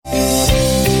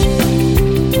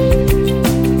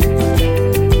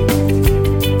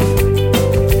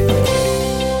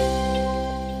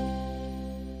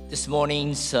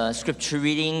morning's scripture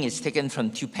reading is taken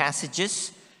from two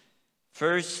passages.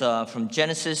 First, from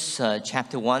Genesis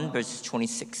chapter 1, verses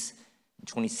 26 and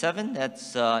 27.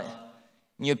 That's in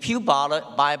your Pew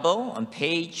Bible on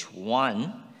page 1.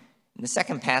 And the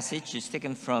second passage is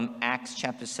taken from Acts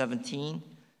chapter 17,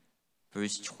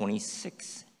 verse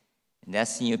 26. And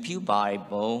that's in your Pew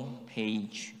Bible,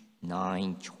 page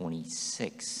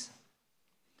 926.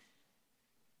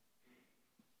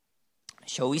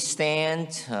 Shall we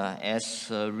stand as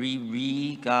we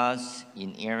read God's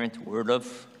inerrant word of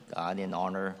God in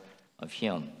honor of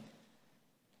Him?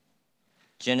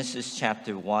 Genesis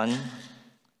chapter 1,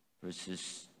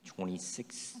 verses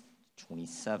 26 to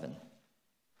 27.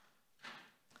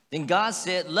 Then God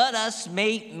said, "Let us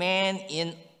make man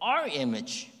in our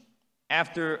image,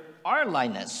 after our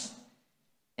likeness,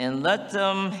 and let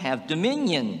them have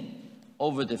dominion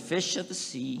over the fish of the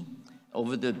sea,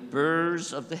 over the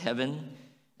birds of the heaven,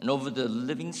 and over the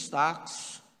living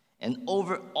stocks, and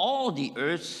over all the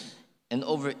earth, and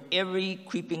over every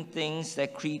creeping thing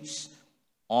that creeps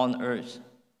on earth."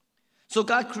 So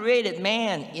God created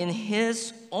man in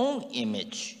His own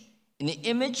image. In the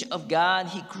image of God,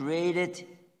 He created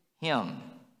him.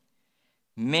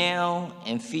 Male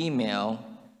and female,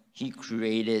 He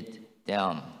created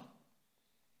them.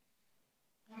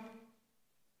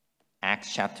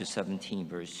 Acts chapter 17,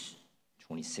 verse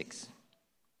 26.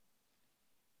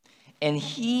 And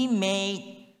He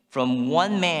made from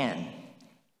one man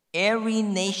every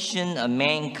nation of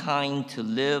mankind to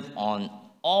live on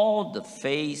all the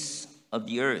face of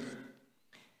the earth,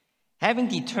 having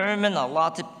determined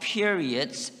allotted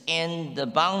periods and the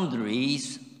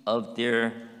boundaries of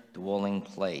their dwelling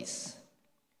place.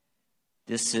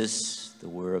 This is the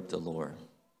word of the Lord.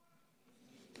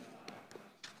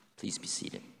 Please be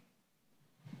seated.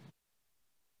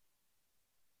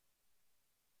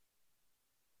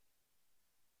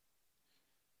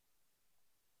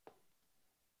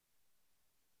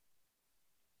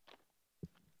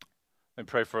 Let me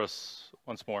pray for us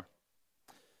once more.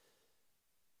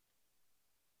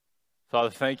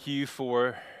 Father, thank you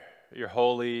for your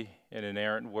holy and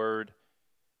inerrant word.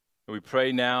 And we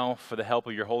pray now for the help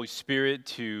of your Holy Spirit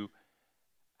to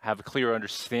have a clear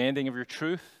understanding of your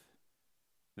truth,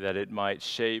 that it might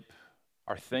shape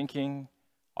our thinking,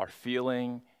 our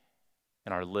feeling,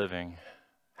 and our living,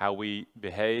 how we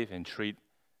behave and treat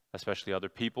especially other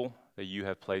people that you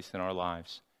have placed in our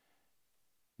lives.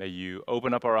 May you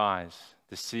open up our eyes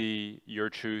to see your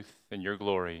truth and your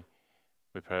glory.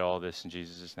 We pray all this in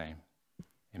Jesus' name.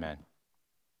 Amen.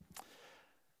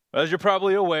 As you're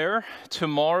probably aware,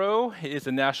 tomorrow is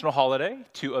a national holiday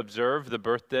to observe the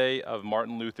birthday of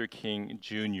Martin Luther King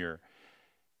Jr.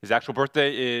 His actual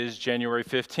birthday is January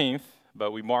 15th,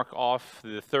 but we mark off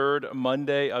the third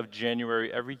Monday of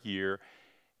January every year.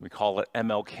 We call it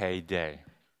MLK Day.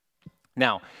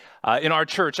 Now, in our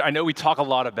church, I know we talk a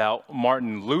lot about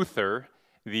Martin Luther,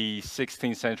 the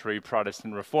 16th century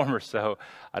Protestant reformer, so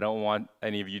I don't want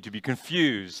any of you to be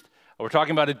confused. We're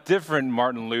talking about a different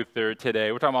Martin Luther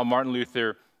today. We're talking about Martin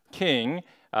Luther King.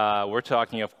 We're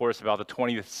talking, of course, about the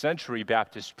 20th century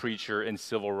Baptist preacher and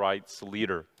civil rights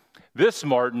leader. This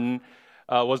Martin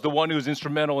was the one who was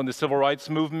instrumental in the civil rights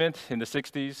movement in the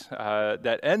 60s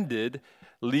that ended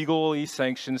legally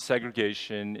sanctioned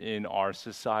segregation in our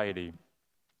society.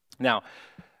 Now,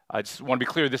 I just want to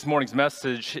be clear, this morning's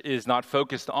message is not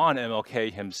focused on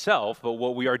MLK himself, but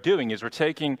what we are doing is we're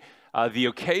taking the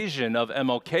occasion of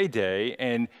MLK Day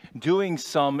and doing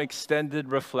some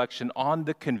extended reflection on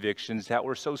the convictions that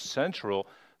were so central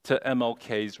to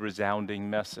MLK's resounding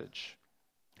message.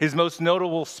 His most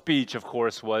notable speech, of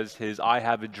course, was his "I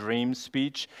Have a Dream"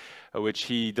 speech, which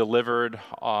he delivered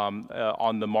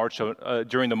during the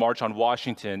March on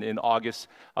Washington in August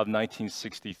of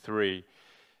 1963.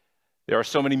 There are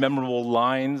so many memorable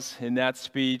lines in that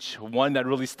speech. One that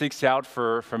really sticks out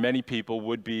for many people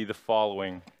would be the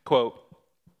following, quote,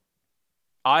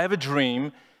 "I have a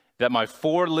dream that my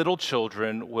 4 little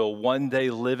children will one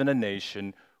day live in a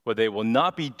nation where they will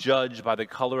not be judged by the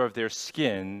color of their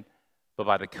skin, but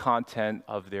by the content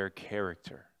of their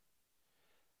character."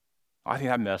 I think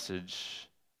that message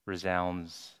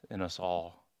resounds in us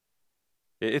all.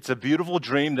 It's a beautiful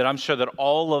dream that I'm sure that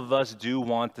all of us do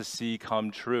want to see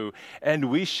come true. And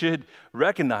we should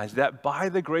recognize that by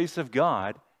the grace of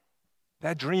God,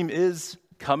 that dream is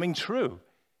coming true.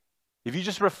 If you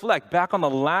just reflect back on the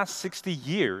last 60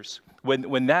 years,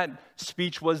 when that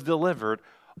speech was delivered,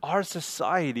 our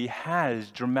society has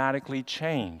dramatically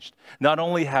changed. Not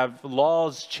only have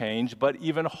laws changed, but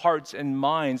even hearts and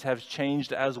minds have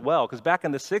changed as well. Because back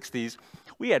in the 60s,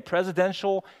 we had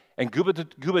presidential and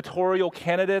gubernatorial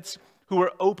candidates who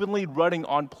were openly running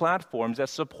on platforms that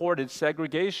supported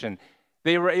segregation.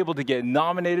 They were able to get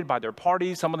nominated by their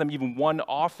parties. Some of them even won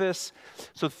office.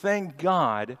 So thank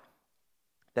God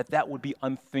that would be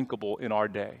unthinkable in our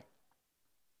day.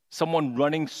 Someone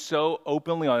running so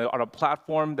openly on a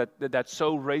platform that's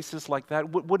so racist like that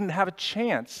wouldn't have a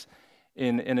chance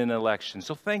in an election.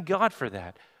 So thank God for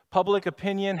that. Public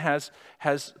opinion has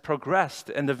progressed,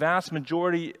 and the vast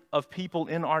majority of people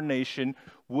in our nation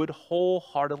would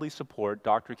wholeheartedly support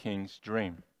Dr. King's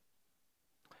dream.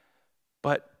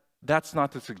 But that's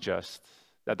not to suggest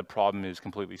that the problem is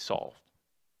completely solved.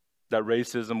 That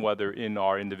racism, whether in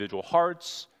our individual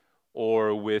hearts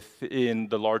or within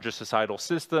the larger societal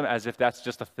system, as if that's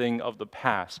just a thing of the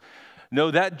past.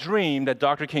 No, that dream that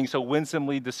Dr. King so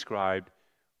winsomely described,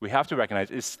 we have to recognize,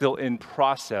 is still in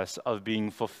process of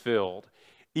being fulfilled.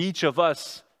 Each of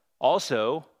us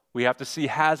also, we have to see,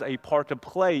 has a part to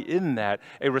play in that,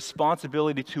 a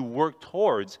responsibility to work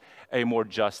towards a more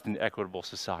just and equitable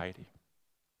society.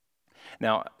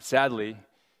 Now, sadly,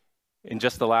 in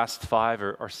just the last 5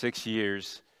 or 6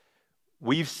 years,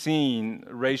 we've seen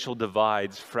racial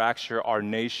divides fracture our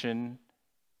nation,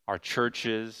 our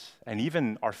churches, and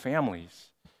even our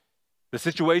families. The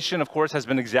situation, of course, has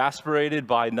been exacerbated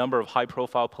by a number of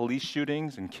high-profile police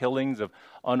shootings and killings of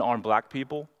unarmed black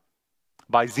people,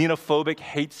 by xenophobic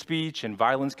hate speech and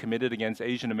violence committed against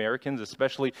Asian Americans,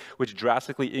 especially which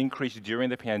drastically increased during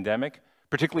the pandemic,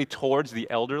 particularly towards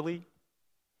the elderly,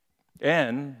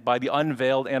 and by the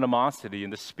unveiled animosity in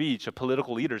the speech of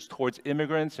political leaders towards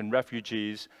immigrants and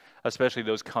refugees, especially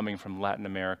those coming from Latin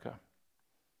America.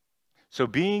 So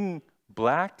being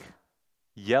black,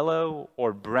 yellow,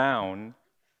 or brown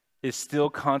is still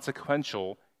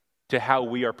consequential to how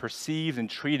we are perceived and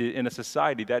treated in a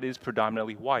society that is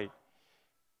predominantly white.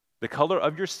 The color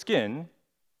of your skin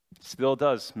still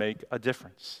does make a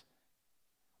difference.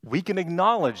 We can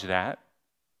acknowledge that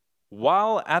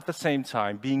while at the same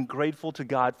time being grateful to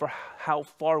God for how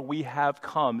far we have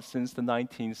come since the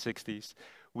 1960s.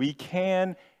 We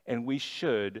can and we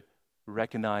should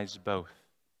recognize both.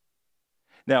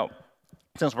 Now,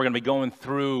 since we're going to be going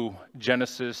through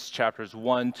Genesis chapters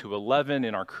 1 to 11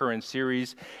 in our current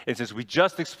series, and since we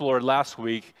just explored last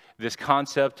week this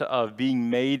concept of being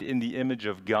made in the image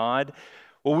of God,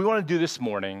 what we want to do this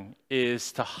morning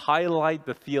is to highlight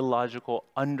the theological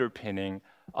underpinning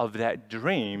of that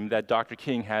dream that Dr.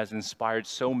 King has inspired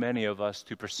so many of us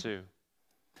to pursue.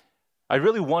 I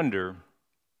really wonder,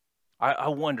 I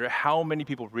wonder how many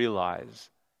people realize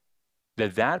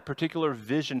that particular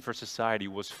vision for society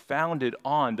was founded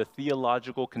on the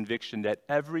theological conviction that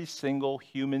every single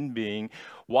human being,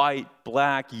 white,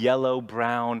 black, yellow,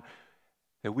 brown,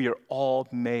 that we are all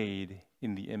made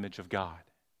in the image of God.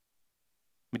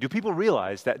 I mean, do people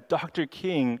realize that Dr.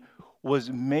 King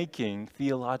was making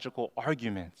theological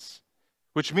arguments,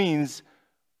 which means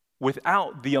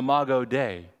without the Imago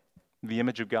Dei, the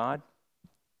image of God,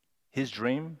 his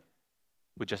dream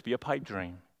would just be a pipe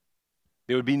dream.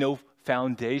 There would be no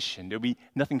foundation. There would be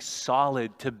nothing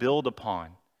solid to build upon.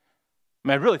 I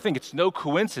mean, I really think it's no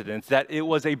coincidence that it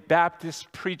was a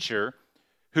Baptist preacher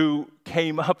who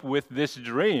came up with this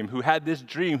dream, who had this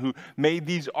dream, who made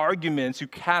these arguments, who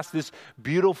cast this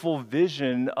beautiful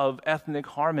vision of ethnic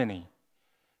harmony.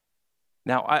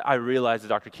 Now, I realize that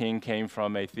Dr. King came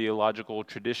from a theological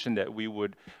tradition that we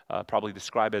would probably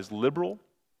describe as liberal.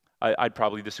 I'd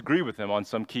probably disagree with him on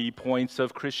some key points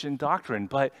of Christian doctrine,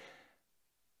 but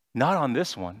not on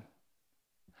this one.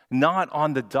 Not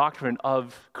on the doctrine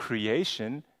of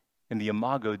creation and the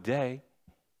Imago Dei.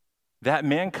 That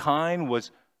mankind was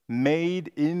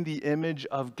made in the image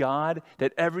of God,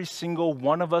 that every single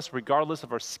one of us, regardless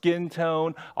of our skin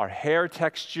tone, our hair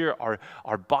texture,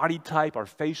 our body type, our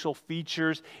facial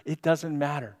features, it doesn't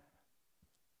matter.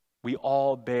 We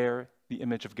all bear the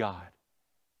image of God.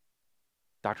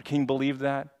 Dr. King believed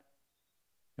that,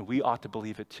 and we ought to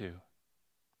believe it too.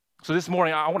 So this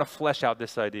morning, I want to flesh out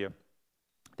this idea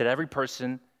that every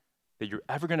person that you're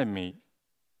ever going to meet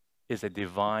is a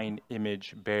divine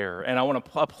image bearer. And I want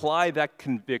to apply that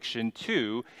conviction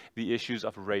to the issues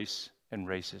of race and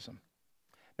racism.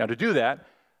 Now, to do that,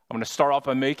 I'm going to start off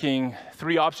by making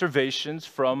 3 observations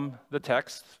from the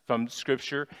text, from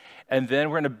Scripture, and then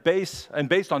we're going to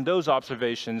based on those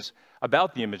observations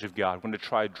about the image of God, we're going to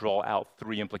try to draw out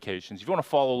 3 implications. If you want to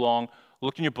follow along,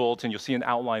 look in your bulletin, you'll see an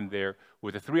outline there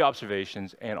with the 3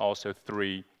 observations and also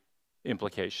 3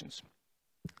 implications.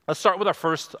 Let's start with our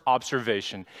first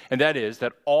observation, and that is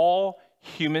that all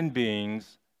human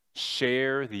beings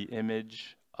share the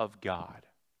image of God.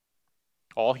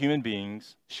 All human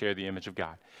beings share the image of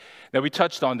God. Now, we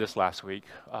touched on this last week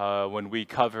when we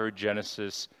covered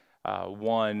Genesis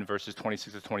 1, verses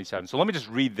 26 to 27. So let me just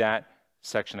read that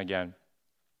section again.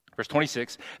 Verse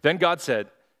 26, then God said,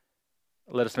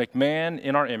 let us make man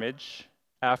in our image,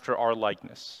 after our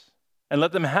likeness, and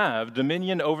let them have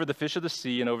dominion over the fish of the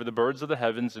sea, and over the birds of the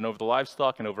heavens, and over the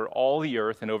livestock, and over all the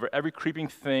earth, and over every creeping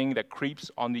thing that creeps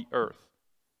on the earth.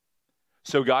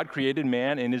 So God created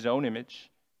man in his own image.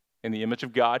 In the image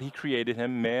of God, he created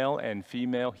him. Male and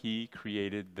female, he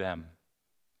created them.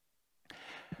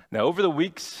 Now, over the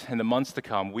weeks and the months to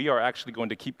come, we are actually going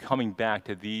to keep coming back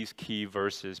to these key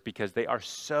verses because they are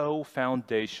so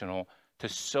foundational to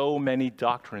so many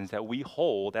doctrines that we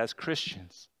hold as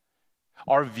Christians.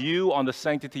 Our view on the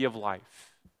sanctity of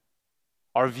life,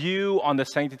 our view on the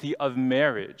sanctity of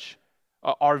marriage,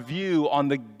 our view on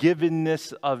the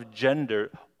givenness of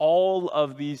gender, all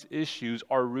of these issues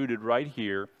are rooted right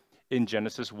here in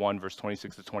Genesis 1, verse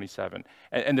 26 to 27.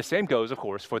 And the same goes, of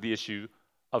course, for the issue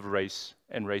of race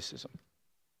and racism.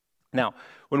 Now,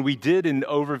 when we did an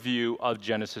overview of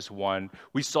Genesis 1,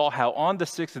 we saw how on the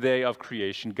sixth day of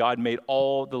creation, God made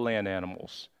all the land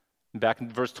animals. Back in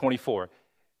verse 24,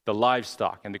 the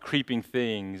livestock and the creeping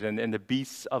things and the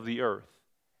beasts of the earth.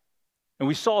 And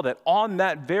we saw that on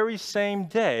that very same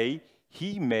day,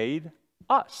 he made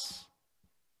us,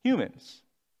 humans.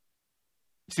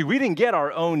 See, we didn't get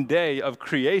our own day of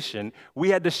creation. We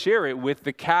had to share it with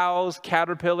the cows,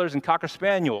 caterpillars, and cocker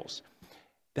spaniels.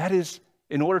 That is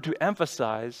in order to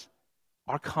emphasize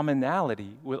our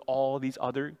commonality with all these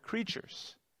other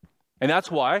creatures. And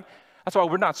that's why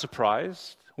we're not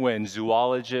surprised when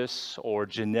zoologists or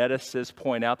geneticists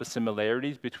point out the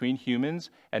similarities between humans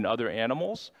and other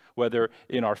animals, whether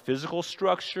in our physical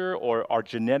structure or our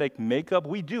genetic makeup.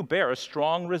 We do bear a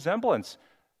strong resemblance.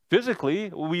 Physically,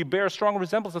 we bear a strong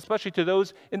resemblance, especially to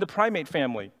those in the primate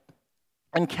family.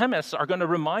 And chemists are going to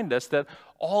remind us that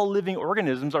all living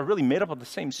organisms are really made up of the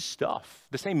same stuff,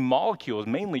 the same molecules,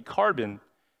 mainly carbon.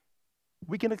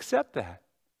 We can accept that.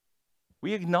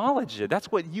 We acknowledge it.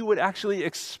 That's what you would actually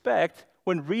expect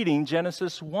when reading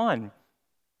Genesis 1.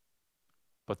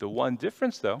 But the one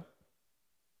difference, though,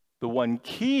 the one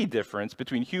key difference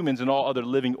between humans and all other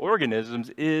living organisms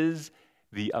is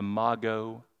the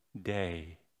imago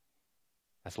Dei.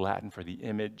 That's Latin for the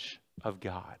image of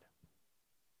God.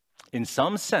 In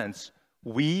some sense,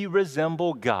 we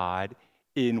resemble God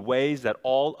in ways that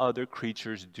all other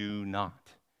creatures do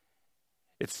not.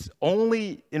 It's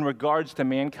only in regards to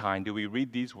mankind do we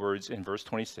read these words in verse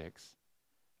 26.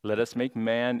 Let us make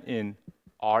man in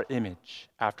our image,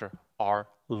 after our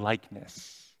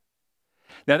likeness.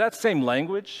 Now that same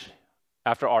language,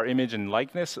 after our image and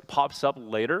likeness, pops up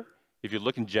later. If you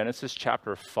look in Genesis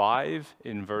chapter 5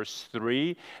 in verse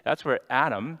 3, that's where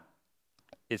Adam,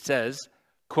 it says,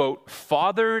 quote,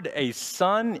 fathered a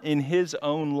son in his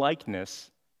own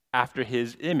likeness after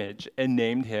his image and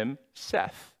named him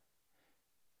Seth.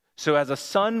 So as a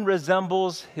son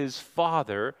resembles his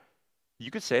father,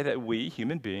 you could say that we,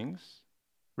 human beings,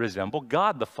 resemble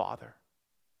God the Father.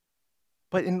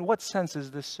 But in what sense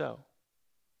is this so?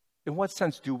 In what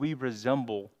sense do we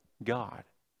resemble God?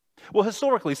 Well,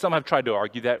 historically, some have tried to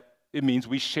argue that it means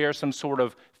we share some sort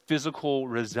of physical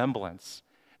resemblance,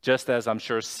 just as I'm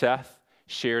sure Seth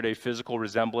shared a physical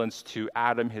resemblance to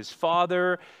Adam, his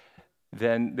father.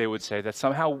 Then they would say that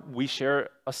somehow we share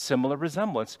a similar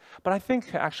resemblance. But I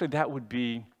think actually that would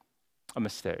be a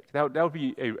mistake. That would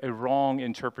be a wrong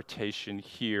interpretation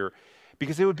here,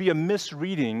 because it would be a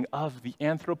misreading of the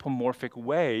anthropomorphic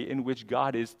way in which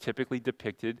God is typically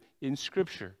depicted in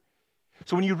Scripture.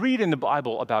 So when you read in the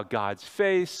Bible about God's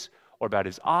face, or about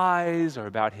his eyes, or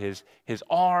about his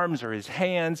arms, or his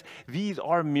hands, these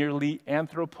are merely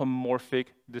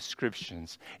anthropomorphic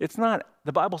descriptions.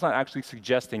 The Bible's not actually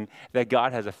suggesting that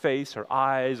God has a face, or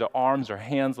eyes, or arms, or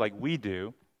hands like we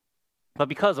do. But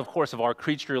because, of course, of our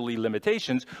creaturely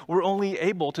limitations, we're only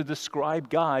able to describe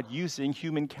God using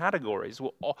human categories.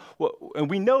 And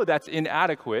we know that's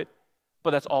inadequate, but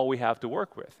that's all we have to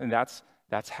work with. And that's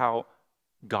how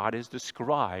God is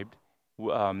described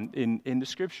in the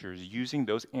Scriptures, using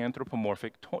those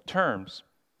anthropomorphic terms.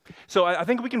 So I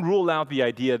think we can rule out the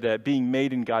idea that being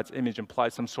made in God's image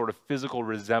implies some sort of physical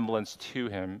resemblance to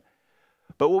him.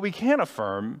 But what we can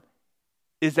affirm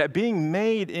is that being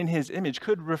made in his image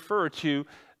could refer to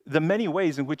the many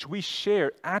ways in which we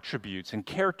share attributes and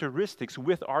characteristics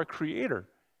with our Creator.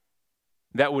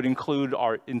 That would include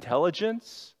our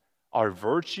intelligence, our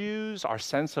virtues, our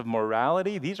sense of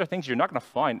morality. These are things you're not going to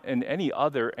find in any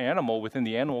other animal within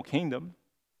the animal kingdom.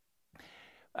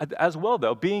 As well,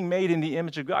 though, being made in the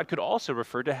image of God could also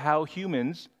refer to how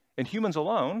humans, and humans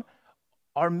alone,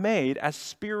 are made as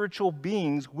spiritual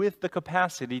beings with the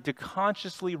capacity to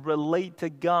consciously relate to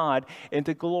God and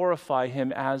to glorify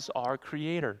Him as our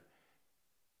Creator.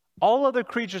 All other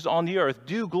creatures on the earth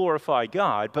do glorify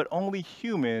God, but only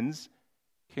humans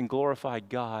can glorify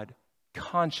God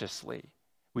consciously.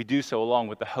 We do so along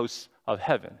with the hosts of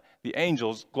heaven. The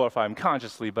angels glorify Him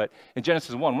consciously, but in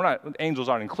Genesis 1, angels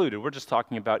aren't included. We're just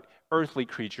talking about earthly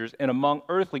creatures, and among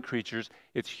earthly creatures,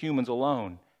 it's humans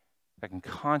alone that can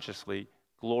consciously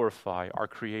glorify our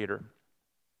Creator.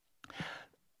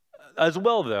 As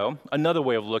well, though, another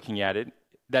way of looking at it,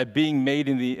 that being made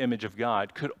in the image of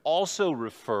God could also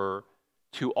refer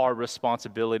to our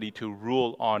responsibility to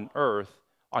rule on earth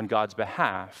on God's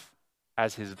behalf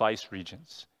as His vice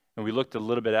regents. And we looked a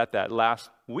little bit at that last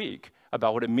week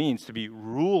about what it means to be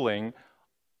ruling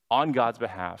on God's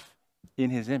behalf in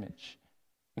His image.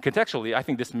 And contextually, I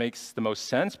think this makes the most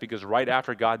sense because right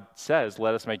after God says,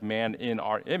 "Let us make man in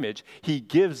our image," He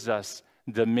gives us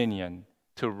dominion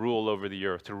to rule over the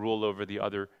earth, to rule over the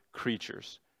other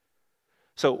creatures.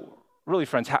 So really,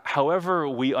 friends, however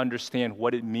we understand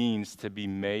what it means to be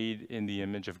made in the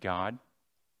image of God,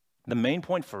 the main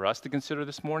point for us to consider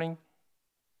this morning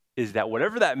is that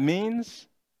whatever that means,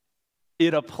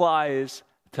 it applies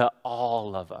to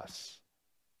all of us,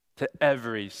 to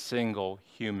every single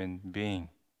human being.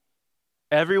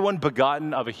 Everyone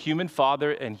begotten of a human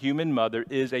father and human mother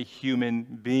is a human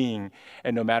being.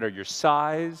 And no matter your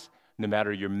size, no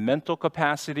matter your mental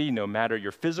capacity, no matter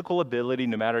your physical ability,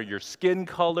 no matter your skin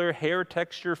color, hair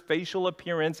texture, facial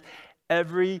appearance,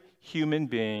 every human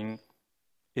being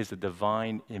is a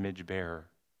divine image bearer.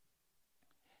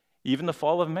 Even the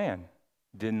fall of man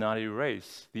did not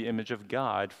erase the image of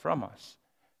God from us.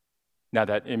 Now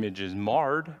that image is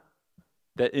marred,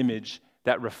 that image,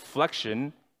 that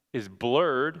reflection is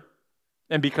blurred,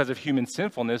 and because of human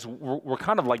sinfulness, we're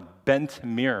kind of like bent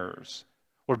mirrors.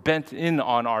 We're bent in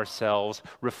on ourselves,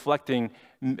 reflecting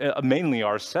mainly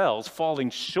ourselves, falling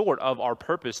short of our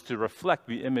purpose to reflect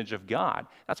the image of God.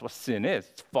 That's what sin is.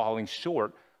 It's falling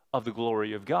short of the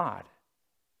glory of God.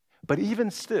 But even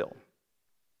still,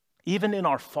 even in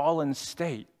our fallen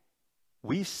state,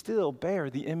 we still bear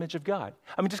the image of God.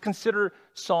 I mean, just consider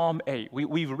Psalm 8.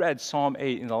 We've read Psalm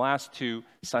 8 in the last 2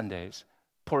 Sundays,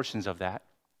 portions of that.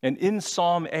 And in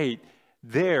Psalm 8,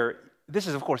 this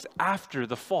is, of course, after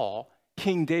the fall,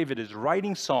 King David is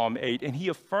writing Psalm 8, and he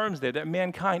affirms there that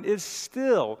mankind is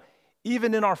still,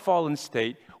 even in our fallen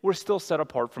state, we're still set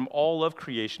apart from all of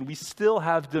creation. We still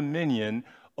have dominion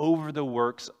over the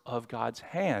works of God's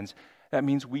hands. That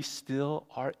means we still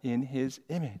are in His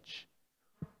image.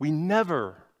 We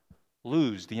never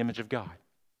lose the image of God.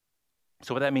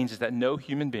 So what that means is that no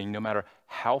human being, no matter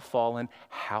how fallen,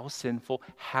 how sinful,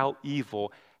 how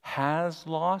evil, has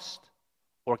lost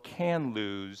or can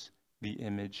lose the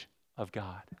image of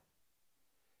God.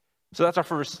 So that's our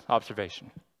first observation,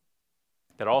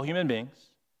 that all human beings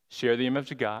share the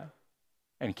image of God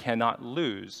and cannot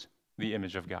lose the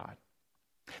image of God.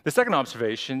 The second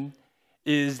observation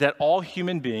is that all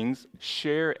human beings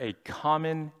share a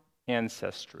common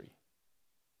ancestry.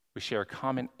 We share a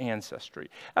common ancestry.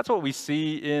 That's what we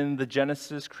see in the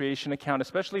Genesis creation account,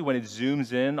 especially when it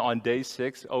zooms in on day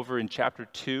 6 over in chapter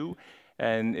 2,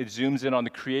 and it zooms in on the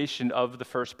creation of the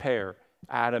first pair,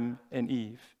 Adam and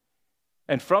Eve.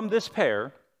 And from this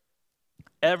pair,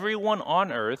 everyone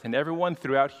on earth and everyone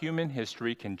throughout human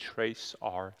history can trace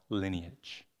our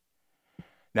lineage.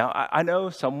 Now, I know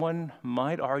someone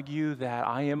might argue that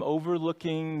I am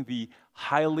overlooking the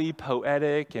highly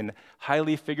poetic and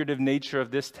highly figurative nature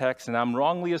of this text, and I'm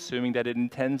wrongly assuming that it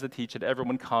intends to teach that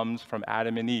everyone comes from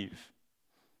Adam and Eve.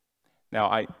 Now,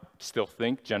 I still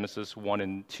think Genesis 1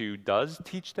 and 2 does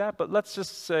teach that, but let's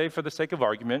just say, for the sake of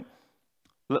argument,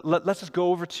 let's just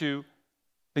go over to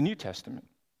the New Testament.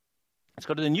 Let's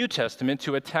go to the New Testament,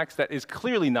 to a text that is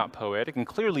clearly not poetic and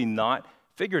clearly not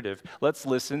figurative. Let's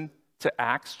listen to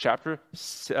Acts chapter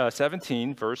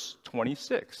 17, verse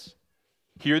 26.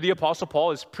 Here the Apostle Paul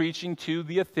is preaching to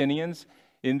the Athenians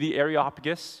in the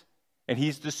Areopagus, and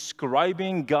he's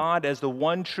describing God as the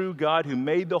one true God who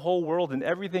made the whole world and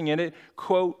everything in it.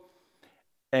 Quote,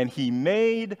 "And He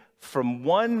made from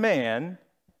one man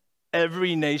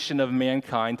every nation of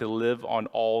mankind to live on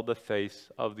all the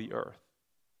face of the earth."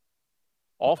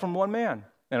 All from one man.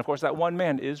 And of course, that one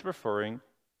man is referring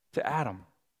to Adam.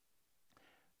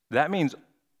 That means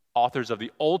authors of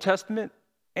the Old Testament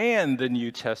and the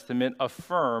New Testament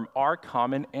affirm our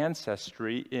common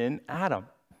ancestry in Adam.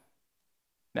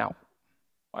 Now,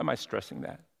 why am I stressing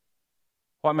that?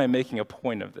 Why am I making a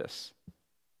point of this?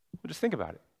 Well, just think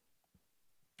about it.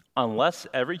 Unless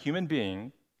every human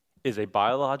being is a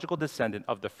biological descendant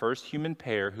of the first human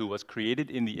pair who was created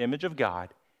in the image of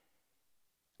God,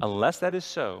 unless that is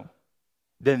so,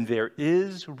 then there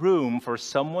is room for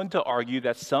someone to argue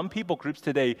that some people groups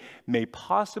today may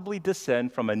possibly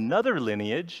descend from another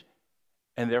lineage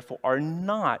and therefore are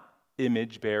not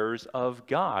image bearers of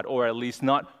God, or at least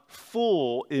not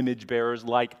full image bearers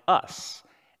like us.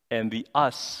 And the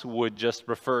us would just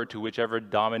refer to whichever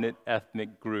dominant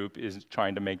ethnic group is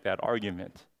trying to make that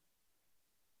argument.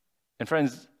 And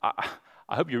friends, I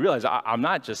hope you realize I'm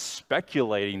not just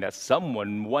speculating that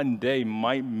someone one day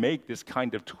might make this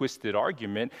kind of twisted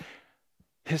argument.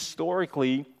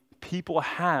 Historically, people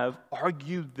have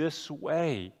argued this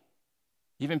way.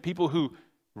 Even people who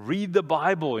read the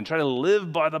Bible and try to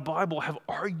live by the Bible have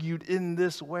argued in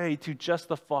this way to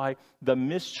justify the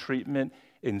mistreatment,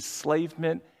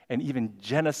 enslavement, and even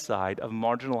genocide of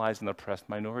marginalized and oppressed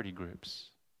minority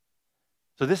groups.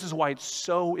 So this is why it's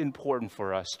so important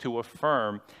for us to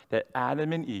affirm that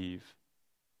Adam and Eve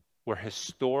were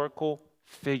historical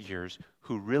figures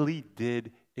who really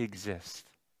did exist.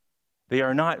 They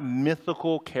are not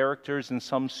mythical characters in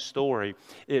some story.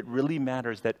 It really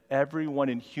matters that everyone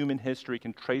in human history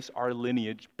can trace our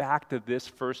lineage back to this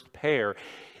first pair.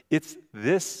 It's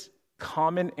this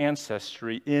common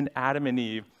ancestry in Adam and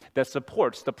Eve that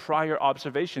supports the prior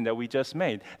observation that we just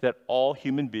made, that all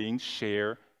human beings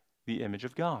share the image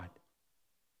of God.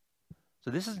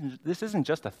 So this isn't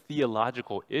just a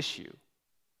theological issue.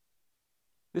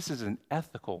 This is an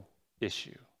ethical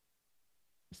issue.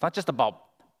 It's not just about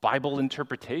Bible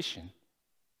interpretation.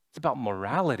 It's about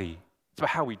morality. It's about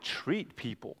how we treat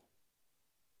people.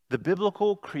 The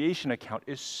biblical creation account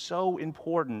is so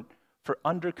important for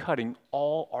undercutting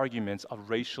all arguments of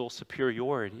racial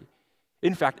superiority.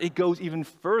 In fact, it goes even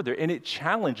further, and it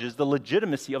challenges the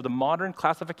legitimacy of the modern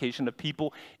classification of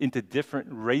people into different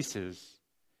races.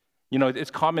 You know, it's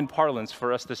common parlance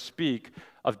for us to speak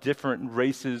of different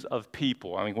races of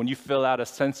people. I mean, when you fill out a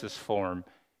census form,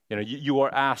 you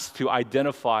are asked to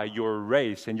identify your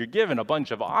race, and you're given a bunch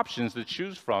of options to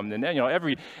choose from. And then,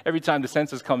 every time the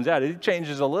census comes out, it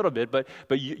changes a little bit, but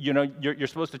you're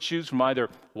supposed to choose from either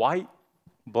white,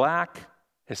 black,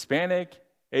 Hispanic,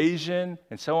 Asian,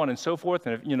 and so on and so forth.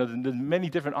 And there's many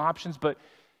different options, but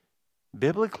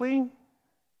biblically,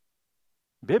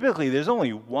 there's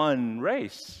only one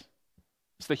race.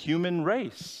 It's the human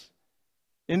race.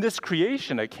 In this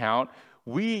creation account,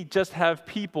 we just have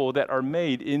people that are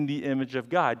made in the image of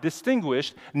God,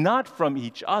 distinguished not from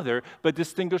each other, but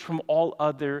distinguished from all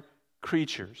other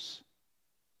creatures.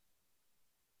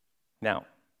 Now,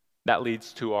 that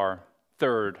leads to our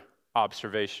third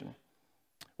observation.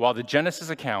 While the Genesis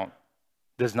account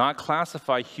does not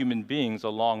classify human beings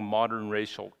along modern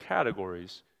racial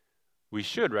categories, we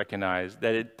should recognize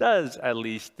that it does at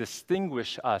least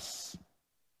distinguish us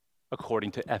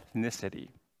according to ethnicity.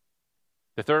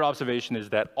 The third observation is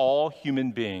that all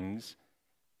human beings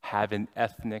have an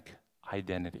ethnic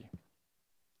identity.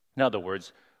 In other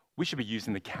words, we should be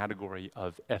using the category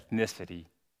of ethnicity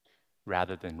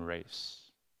rather than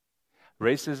race.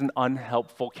 Race is an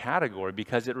unhelpful category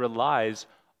because it relies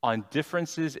on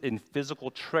differences in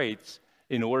physical traits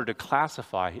in order to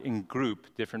classify and group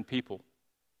different people.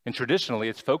 And traditionally,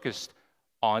 it's focused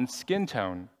on skin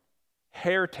tone,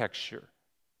 hair texture,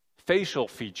 facial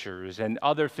features, and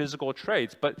other physical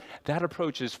traits, but that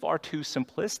approach is far too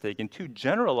simplistic and too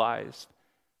generalized.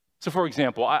 So for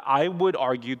example, I would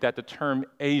argue that the term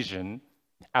Asian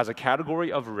as a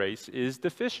category of race is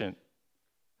deficient.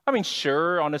 I mean,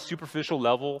 sure, on a superficial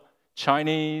level,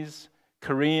 Chinese,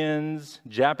 Koreans,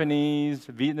 Japanese,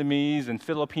 Vietnamese, and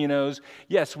Filipinos,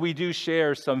 yes, we do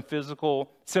share some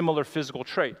similar physical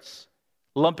traits.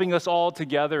 Lumping us all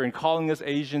together and calling us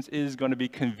Asians is going to be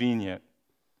convenient.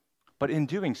 But in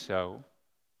doing so,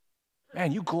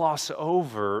 man, you gloss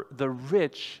over the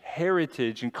rich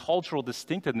heritage and cultural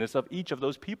distinctiveness of each of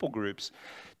those people groups.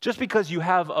 Just because you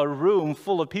have a room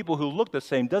full of people who look the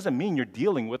same doesn't mean you're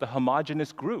dealing with a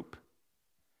homogeneous group.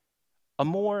 A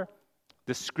more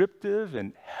descriptive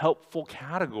and helpful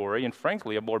category, and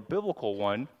frankly, a more biblical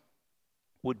one,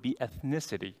 would be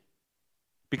ethnicity.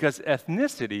 Because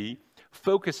ethnicity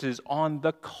focuses on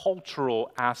the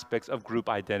cultural aspects of group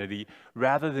identity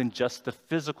rather than just the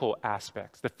physical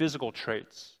aspects, the physical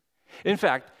traits. In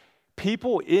fact,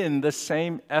 people in the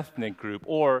same ethnic group,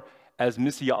 or as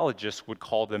missiologists would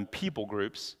call them, people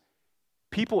groups,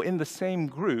 people in the same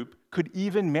group could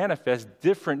even manifest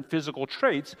different physical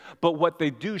traits, but what they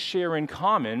do share in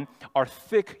common are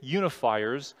thick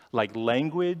unifiers like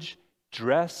language,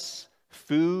 dress,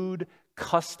 food,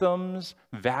 customs,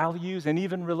 values, and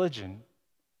even religion.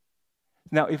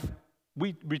 Now, if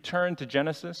we return to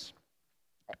Genesis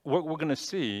what we're going to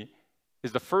see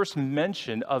is the first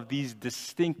mention of these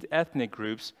distinct ethnic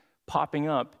groups popping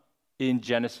up in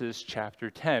Genesis chapter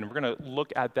 10. We're going to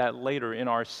look at that later in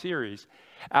our series.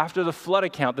 After the flood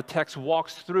account, the text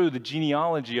walks through the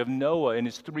genealogy of Noah and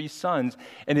his 3 sons,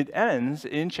 and it ends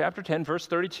in chapter 10, verse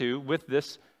 32, with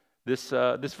this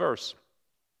verse.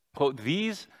 Quote,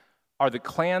 "These are the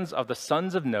clans of the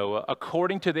sons of Noah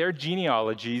according to their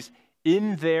genealogies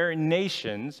in their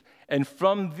nations, and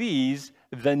from these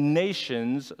the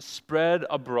nations spread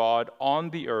abroad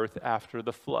on the earth after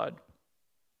the flood."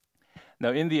 Now,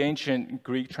 in the ancient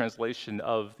Greek translation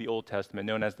of the Old Testament,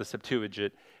 known as the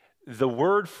Septuagint, the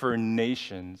word for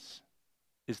nations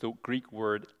is the Greek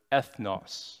word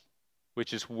ethnos,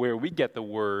 which is where we get the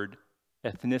word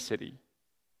ethnicity.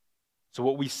 So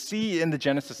what we see in the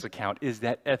Genesis account is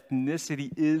that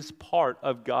ethnicity is part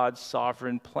of God's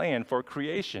sovereign plan for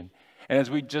creation. And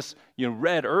as we just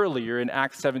read earlier in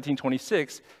Acts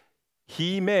 17:26,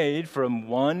 he made from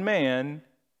one man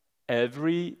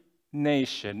every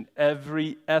nation,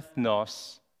 every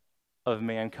ethnos of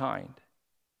mankind.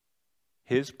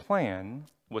 His plan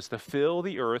was to fill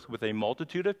the earth with a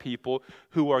multitude of people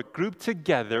who are grouped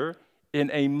together in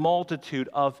a multitude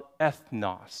of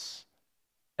ethnos,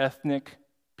 ethnic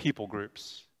people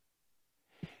groups.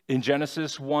 In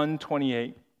Genesis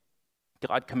 1:28,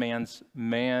 God commands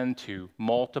man to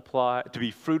multiply, to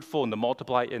be fruitful and to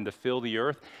multiply and to fill the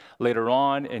earth. Later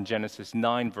on in Genesis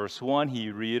 9, verse 1, he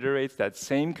reiterates that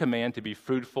same command to be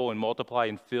fruitful and multiply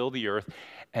and fill the earth.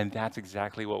 And that's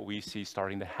exactly what we see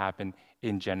starting to happen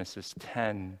in Genesis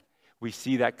 10. We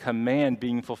see that command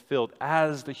being fulfilled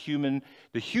as the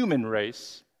human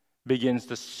race begins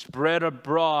to spread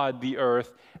abroad the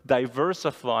earth,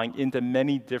 diversifying into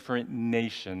many different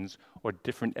nations or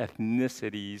different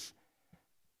ethnicities.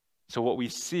 So what we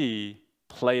see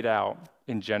played out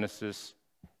in Genesis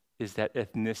is that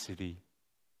ethnicity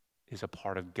is a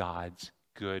part of God's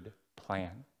good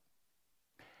plan.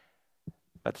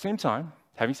 At the same time,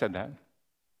 having said that,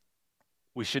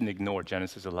 we shouldn't ignore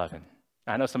Genesis 11.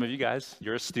 I know some of you guys,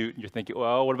 you're astute, and you're thinking,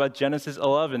 well, what about Genesis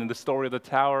 11 and the story of the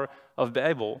Tower of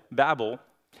Babel?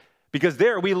 Because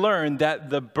there we learn that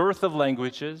the birth of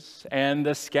languages and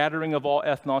the scattering of all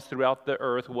ethnos throughout the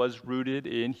earth was rooted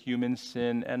in human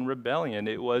sin and rebellion.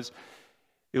 It was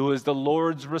the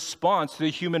Lord's response to the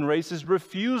human race's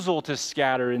refusal to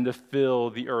scatter and to fill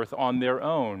the earth on their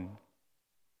own.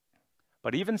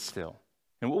 But even still,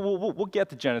 and we'll get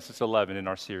to Genesis 11 in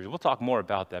our series. We'll talk more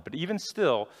about that. But even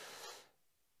still,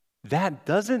 that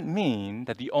doesn't mean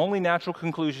that the only natural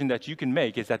conclusion that you can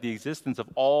make is that the existence of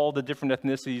all the different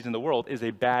ethnicities in the world is a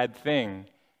bad thing,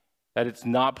 that it's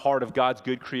not part of God's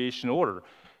good creation order.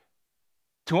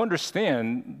 To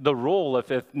understand the role of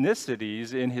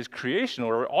ethnicities in his creation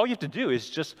order, all you have to do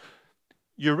is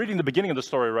you're reading the beginning of the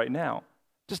story right now.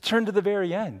 Just turn to the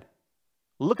very end.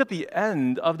 Look at the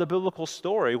end of the biblical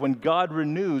story when God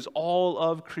renews all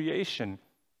of creation.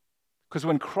 Because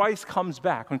when Christ comes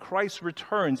back, when Christ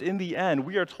returns, in the end,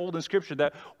 we are told in Scripture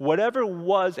that whatever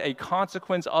was a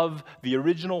consequence of the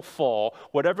original fall,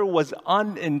 whatever was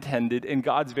unintended in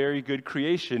God's very good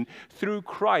creation, through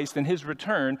Christ and his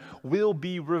return, will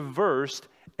be reversed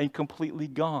and completely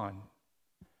gone.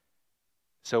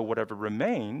 So whatever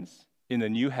remains in the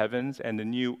new heavens and the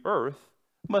new earth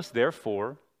must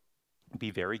therefore be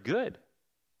very good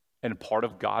and part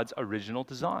of God's original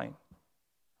design.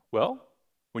 Well,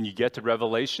 when you get to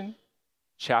Revelation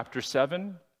chapter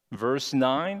 7, verse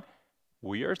 9,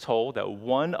 we are told that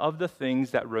one of the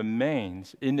things that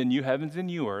remains in the new heavens and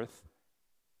new earth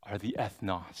are the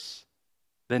ethnos,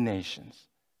 the nations.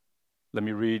 Let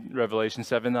me read Revelation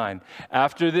 7:9.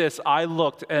 After this, I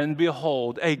looked, and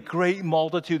behold, a great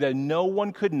multitude that no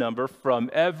one could number from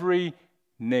every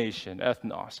nation,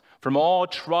 ethnos, from all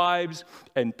tribes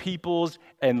and peoples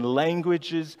and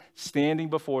languages,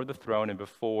 standing before the throne and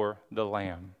before the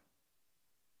Lamb.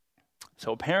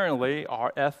 So apparently,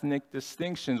 our ethnic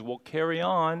distinctions will carry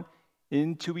on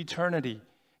into eternity.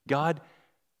 God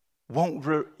won't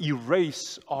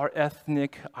erase our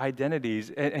ethnic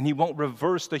identities, and he won't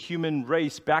reverse the human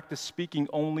race back to speaking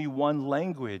only one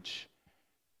language,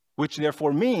 which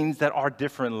therefore means that our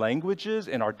different languages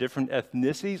and our different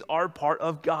ethnicities are part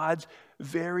of God's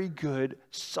very good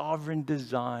sovereign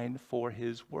design for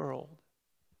his world.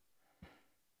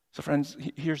 So friends,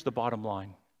 here's the bottom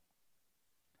line.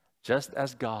 Just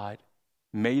as God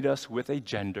made us with a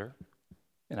gender,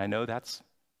 and I know that's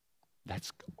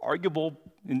arguable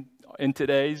in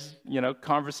today's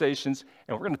conversations,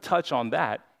 and we're going to touch on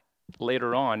that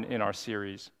later on in our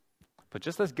series. But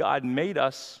just as God made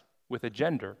us with a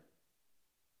gender,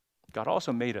 God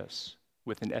also made us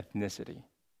with an ethnicity.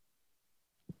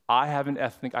 I have an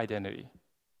ethnic identity.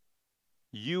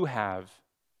 You have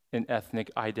an ethnic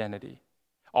identity.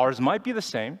 Ours might be the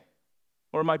same,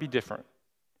 or it might be different.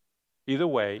 Either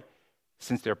way,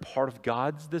 since they're part of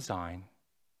God's design,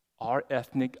 our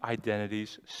ethnic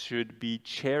identities should be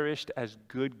cherished as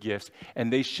good gifts,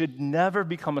 and they should never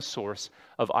become a source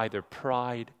of either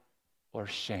pride or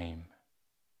shame.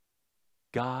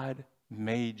 God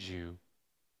made you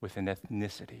with an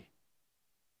ethnicity.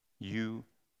 You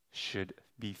should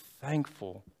be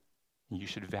thankful, and you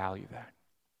should value that.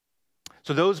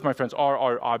 So those, my friends, are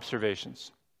our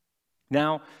observations.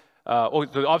 Now,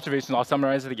 the observations, I'll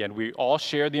summarize it again. We all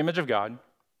share the image of God.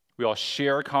 We all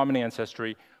share a common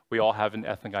ancestry. We all have an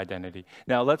ethnic identity.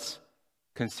 Now, let's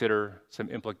consider some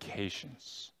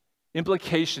implications.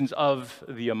 Implications of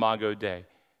the Imago Dei.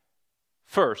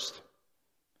 First,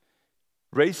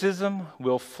 racism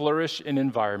will flourish in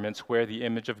environments where the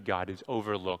image of God is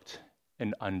overlooked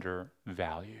and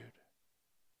undervalued.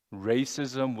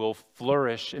 Racism will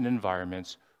flourish in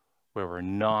environments where we're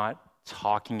not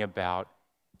talking about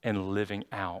and living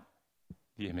out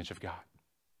the image of God.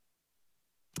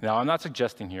 Now, I'm not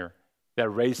suggesting here that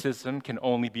racism can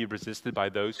only be resisted by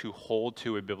those who hold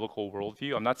to a biblical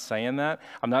worldview. I'm not saying that.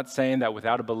 I'm not saying that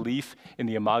without a belief in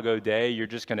the Imago Dei, you're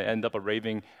just going to end up a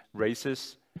raving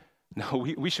racist. No,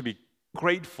 we should be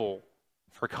grateful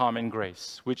for common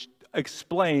grace, which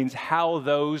explains how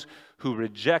those who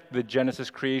reject the Genesis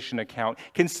creation account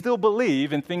can still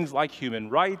believe in things like human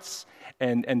rights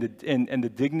and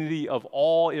the dignity of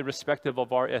all, irrespective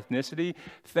of our ethnicity.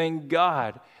 Thank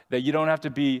God that you don't have to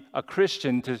be a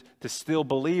Christian to still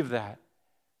believe that.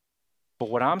 But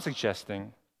what I'm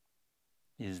suggesting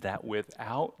is that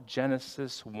without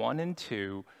Genesis 1 and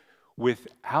 2,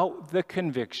 without the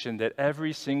conviction that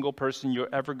every single person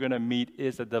you're ever going to meet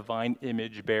is a divine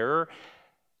image bearer,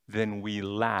 then we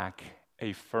lack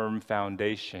a firm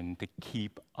foundation to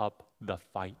keep up the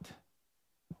fight.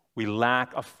 We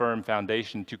lack a firm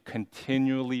foundation to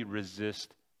continually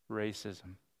resist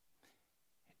racism.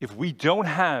 If we don't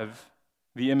have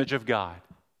the image of God,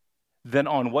 then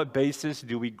on what basis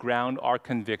do we ground our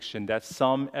conviction that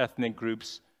some ethnic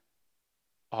groups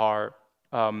on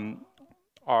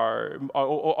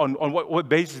what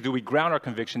basis do we ground our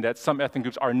conviction that some ethnic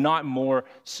groups are not more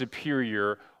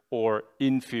superior or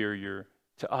inferior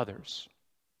to others?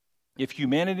 If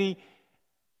humanity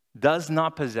does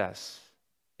not possess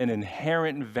an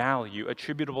inherent value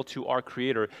attributable to our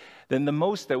Creator, then the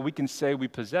most that we can say we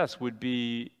possess would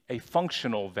be a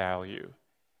functional value,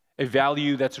 a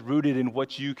value that's rooted in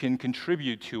what you can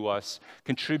contribute to us,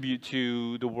 contribute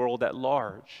to the world at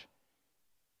large.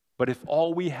 But if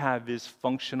all we have is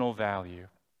functional value,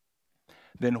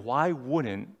 then why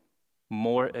wouldn't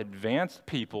more advanced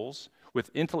peoples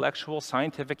with intellectual,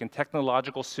 scientific, and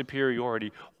technological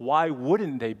superiority, why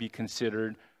wouldn't they be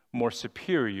considered more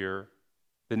superior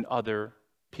than other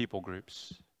people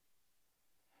groups?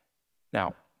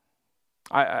 Now,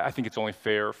 I think it's only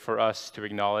fair for us to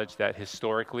acknowledge that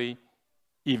historically,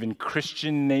 even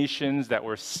Christian nations that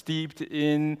were steeped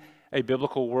in a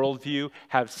biblical worldview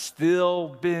have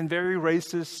still been very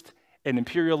racist and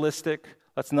imperialistic.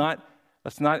 Let's not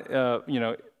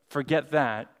forget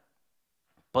that.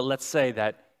 But let's say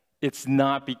that it's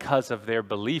not because of their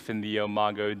belief in the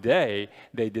Imago Dei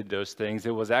they did those things.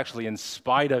 It was actually in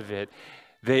spite of it.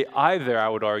 They either, I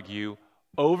would argue,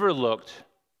 overlooked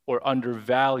or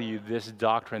undervalued this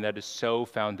doctrine that is so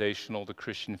foundational to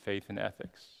Christian faith and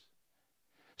ethics.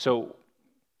 So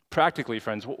practically,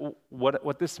 friends,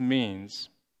 what this means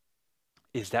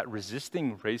is that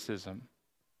resisting racism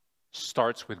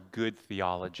starts with good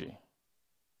theology.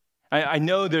 I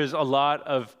know there's a lot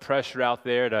of pressure out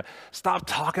there to stop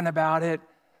talking about it,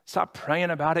 stop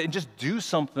praying about it, and just do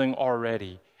something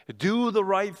already. Do the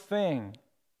right thing.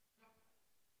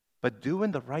 But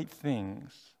doing the right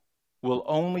things will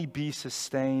only be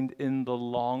sustained in the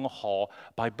long haul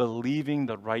by believing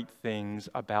the right things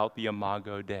about the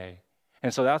Imago Dei.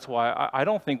 And so that's why I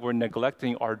don't think we're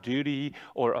neglecting our duty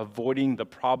or avoiding the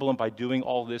problem by doing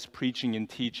all this preaching and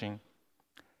teaching.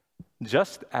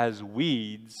 Just as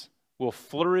weeds will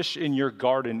flourish in your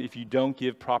garden if you don't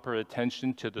give proper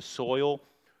attention to the soil,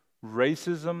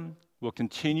 racism will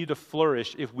continue to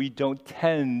flourish if we don't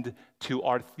tend to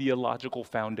our theological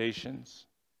foundations.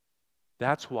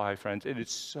 That's why, friends, it is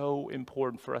so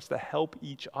important for us to help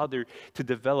each other to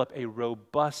develop a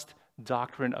robust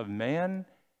doctrine of man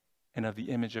and of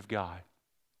the image of God.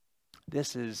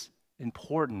 This is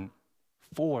important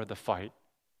for the fight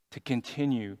to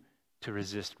continue to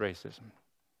resist racism.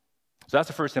 So that's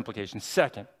the first implication.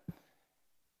 Second,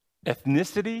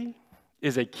 ethnicity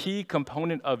is a key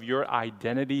component of your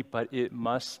identity, but it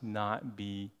must not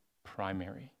be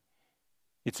primary.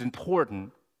 It's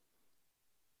important,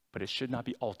 but it should not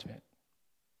be ultimate.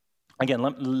 Again,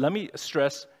 let me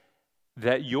stress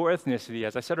that your ethnicity,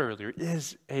 as I said earlier,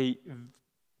 is a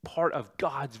part of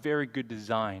God's very good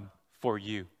design for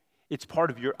you. It's part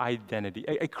of your identity,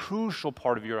 a crucial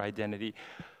part of your identity.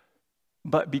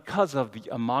 But because of the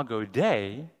Imago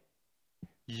Dei,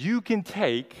 you can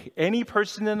take any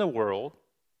person in the world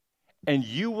and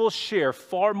you will share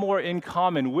far more in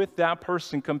common with that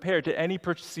person compared to any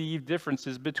perceived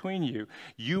differences between you.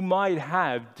 You might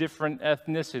have different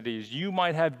ethnicities. You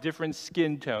might have different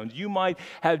skin tones. You might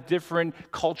have different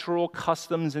cultural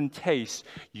customs and tastes.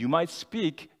 You might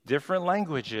speak different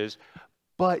languages,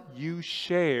 but you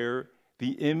share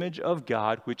the image of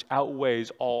God, which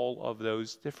outweighs all of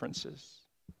those differences.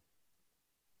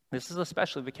 This is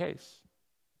especially the case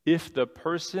if the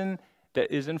person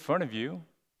that is in front of you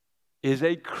is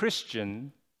a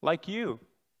Christian like you.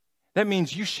 That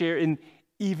means you share an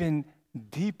even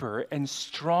deeper and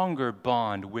stronger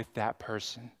bond with that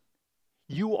person.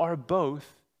 You are both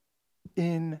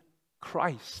in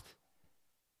Christ.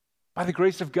 By the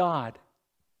grace of God,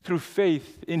 through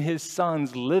faith in his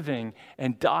Son's living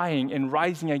and dying and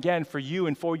rising again for you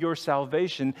and for your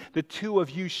salvation, the two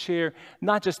of you share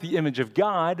not just the image of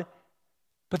God,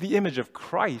 but the image of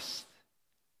Christ.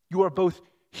 You are both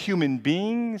human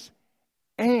beings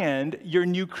and you're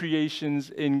new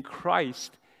creations in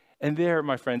Christ. And there,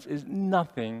 my friends, is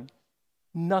nothing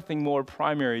more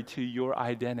primary to your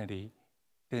identity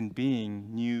than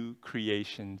being new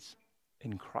creations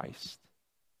in Christ.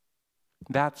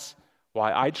 That's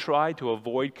why I try to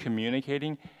avoid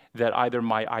communicating that either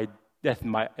my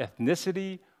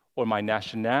ethnicity or my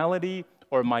nationality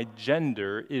or my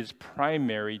gender is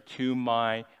primary to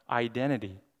my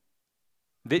identity.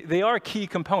 They are key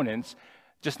components,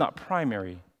 just not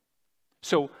primary.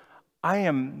 So I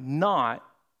am not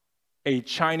a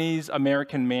Chinese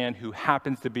American man who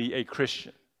happens to be a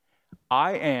Christian.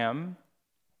 I am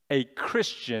a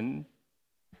Christian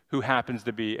who happens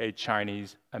to be a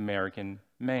Chinese American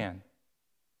man.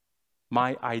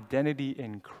 My identity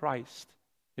in Christ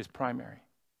is primary.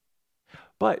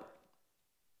 But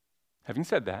having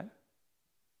said that,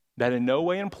 that in no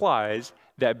way implies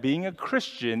that being a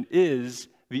Christian is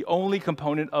the only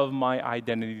component of my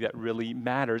identity that really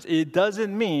matters. It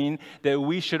doesn't mean that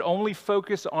we should only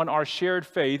focus on our shared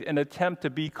faith and attempt to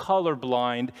be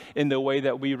colorblind in the way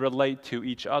that we relate to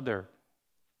each other.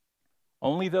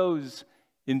 Only those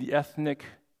in the ethnic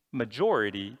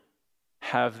majority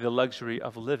have the luxury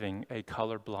of living a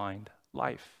colorblind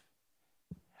life.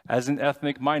 As an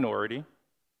ethnic minority,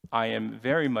 I am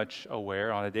very much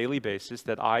aware on a daily basis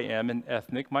that I am an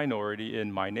ethnic minority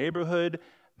in my neighborhood,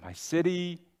 my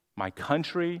city, my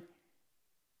country.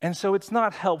 And so it's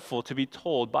not helpful to be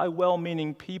told by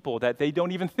well-meaning people that they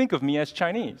don't even think of me as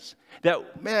Chinese.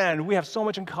 That, man, we have so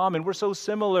much in common. We're so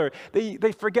similar.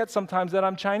 They forget sometimes that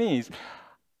I'm Chinese.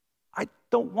 I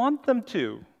don't want them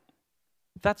to.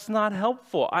 That's not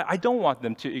helpful. I don't want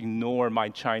them to ignore my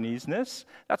Chineseness.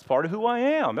 That's part of who I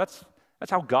am. That's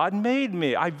how God made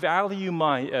me. I value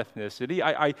my ethnicity.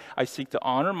 I seek to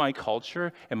honor my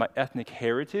culture and my ethnic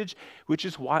heritage, which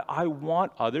is why I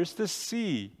want others to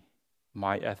see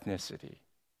my ethnicity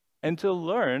and to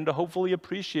learn to hopefully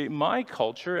appreciate my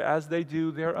culture as they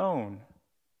do their own.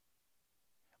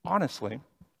 Honestly,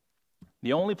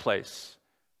 the only place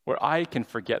where I can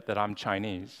forget that I'm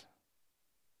Chinese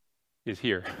is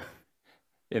here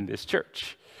in this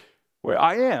church, where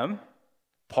I am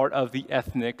part of the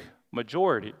ethnic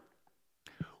majority,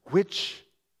 which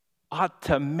ought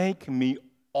to make me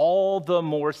all the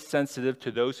more sensitive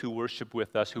to those who worship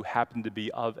with us who happen to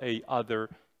be of a other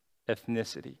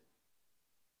ethnicity.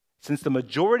 Since the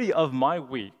majority of my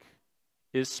week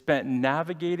is spent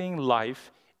navigating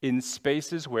life in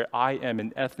spaces where I am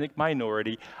an ethnic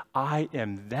minority, I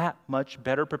am that much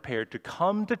better prepared to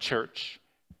come to church,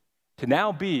 to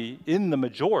now be in the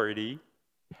majority,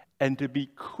 and to be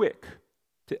quick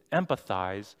to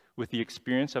empathize with the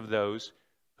experience of those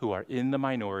who are in the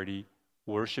minority,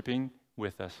 worshiping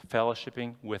with us,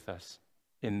 fellowshipping with us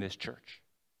in this church.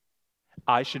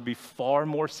 I should be far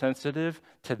more sensitive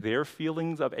to their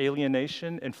feelings of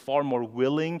alienation and far more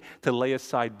willing to lay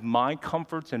aside my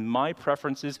comforts and my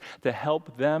preferences to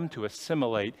help them to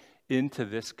assimilate into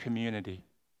this community.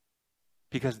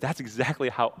 Because that's exactly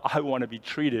how I want to be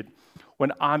treated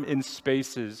when I'm in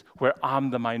spaces where I'm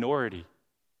the minority.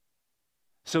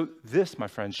 So this, my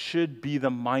friends, should be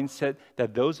the mindset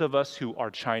that those of us who are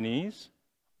Chinese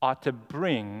ought to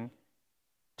bring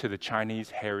to the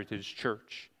Chinese Heritage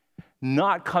Church.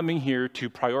 Not coming here to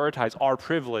prioritize our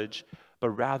privilege, but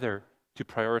rather to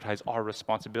prioritize our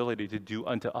responsibility to do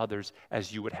unto others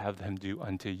as you would have them do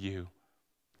unto you.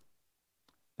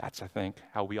 That's, I think,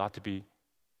 how we ought to be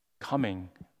coming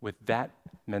with that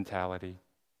mentality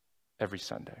every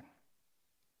Sunday.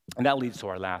 And that leads to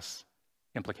our last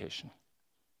implication.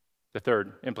 The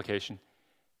third implication.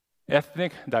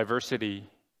 Ethnic diversity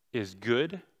is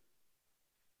good.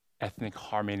 Ethnic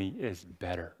harmony is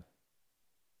better.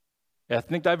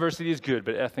 Ethnic diversity is good,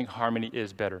 but ethnic harmony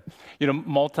is better. You know,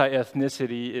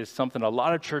 multi-ethnicity is something a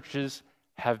lot of churches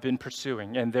have been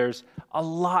pursuing, and there's a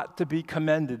lot to be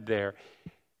commended there.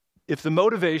 If the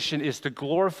motivation is to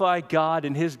glorify God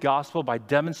and His gospel by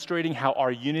demonstrating how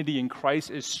our unity in Christ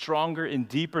is stronger and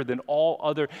deeper than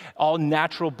all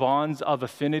natural bonds of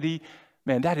affinity,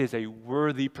 man, that is a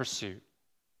worthy pursuit.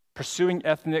 Pursuing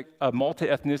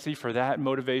multi-ethnicity for that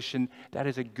motivation, that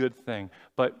is a good thing.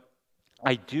 But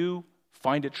I do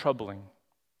find it troubling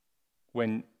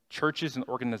when churches and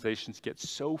organizations get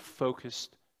so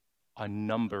focused on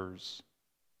numbers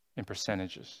and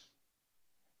percentages,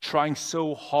 trying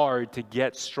so hard to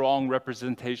get strong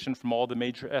representation from all the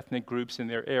major ethnic groups in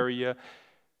their area.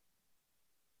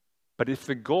 But if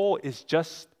the goal is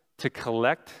just to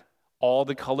collect all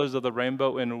the colors of the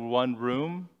rainbow in one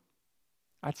room,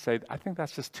 I think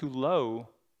that's just too low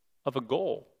of a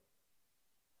goal.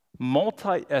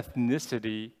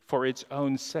 Multi-ethnicity for its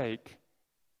own sake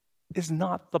is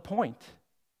not the point.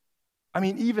 I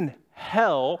mean, even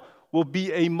hell will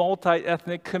be a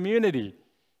multi-ethnic community.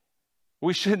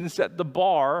 We shouldn't set the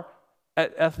bar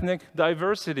at ethnic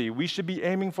diversity. We should be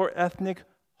aiming for ethnic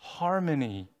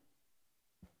harmony.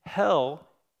 Hell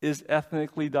is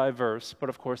ethnically diverse, but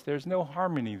of course there's no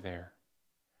harmony there.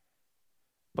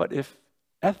 But if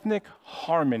ethnic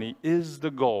harmony is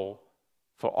the goal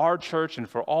for our church and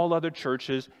for all other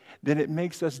churches, then it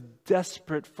makes us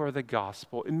desperate for the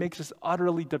gospel. It makes us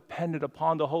utterly dependent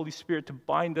upon the Holy Spirit to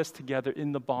bind us together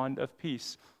in the bond of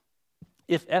peace.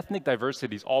 If ethnic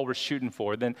diversity is all we're shooting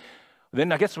for, then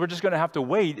I guess we're just going to have to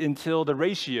wait until the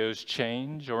ratios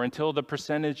change or until the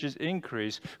percentages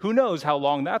increase. Who knows how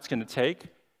long that's going to take?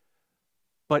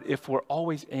 But if we're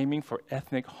always aiming for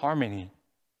ethnic harmony,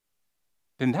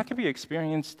 then that can be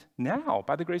experienced now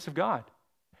by the grace of God.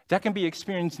 That can be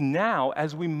experienced now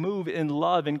as we move in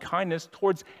love and kindness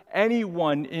towards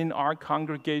anyone in our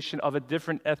congregation of a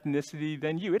different ethnicity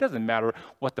than you. It doesn't matter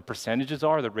what the percentages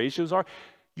are, the ratios are.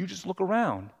 You just look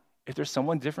around. If there's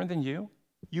someone different than you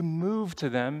move to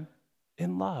them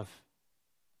in love.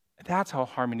 That's how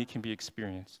harmony can be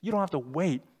experienced. You don't have to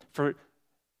wait for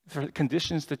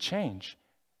conditions to change.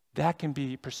 That can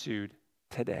be pursued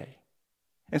today.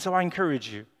 And so I encourage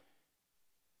you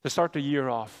to start the year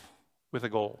off with a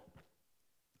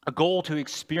goal to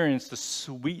experience the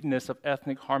sweetness of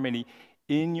ethnic harmony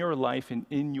in your life and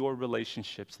in your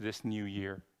relationships this new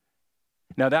year.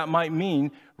 Now, that might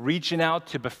mean reaching out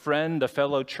to befriend a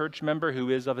fellow church member who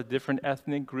is of a different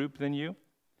ethnic group than you.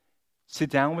 Sit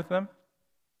down with them.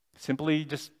 Simply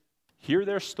just hear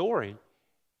their story.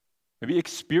 Maybe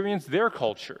experience their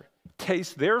culture.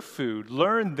 Taste their food.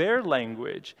 Learn their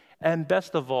language. And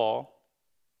best of all,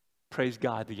 praise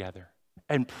God together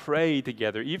and pray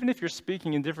together, even if you're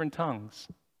speaking in different tongues.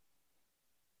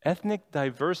 Ethnic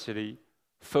diversity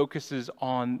focuses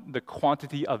on the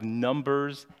quantity of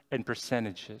numbers and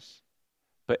percentages,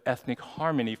 but ethnic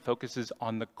harmony focuses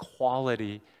on the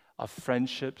quality of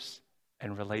friendships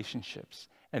and relationships.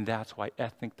 And that's why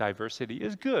ethnic diversity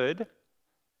is good,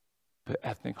 but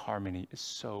ethnic harmony is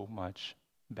so much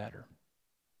better.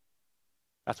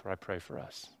 That's what I pray for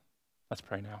us. Let's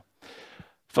pray now.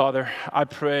 Father, I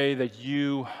pray that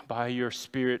you, by your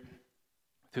Spirit,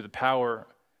 through the power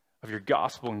of your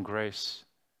gospel and grace,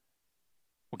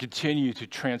 will continue to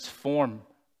transform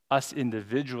us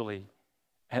individually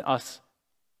and us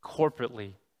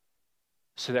corporately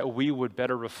so that we would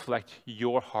better reflect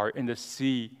your heart and to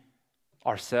see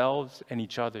ourselves and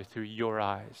each other through your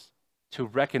eyes, to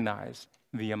recognize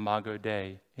the Imago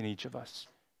Dei in each of us,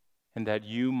 and that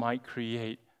you might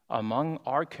create among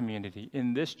our community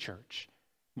in this church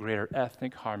greater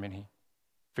ethnic harmony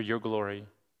for your glory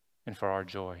and for our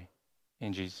joy.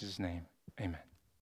 In Jesus' name, amen.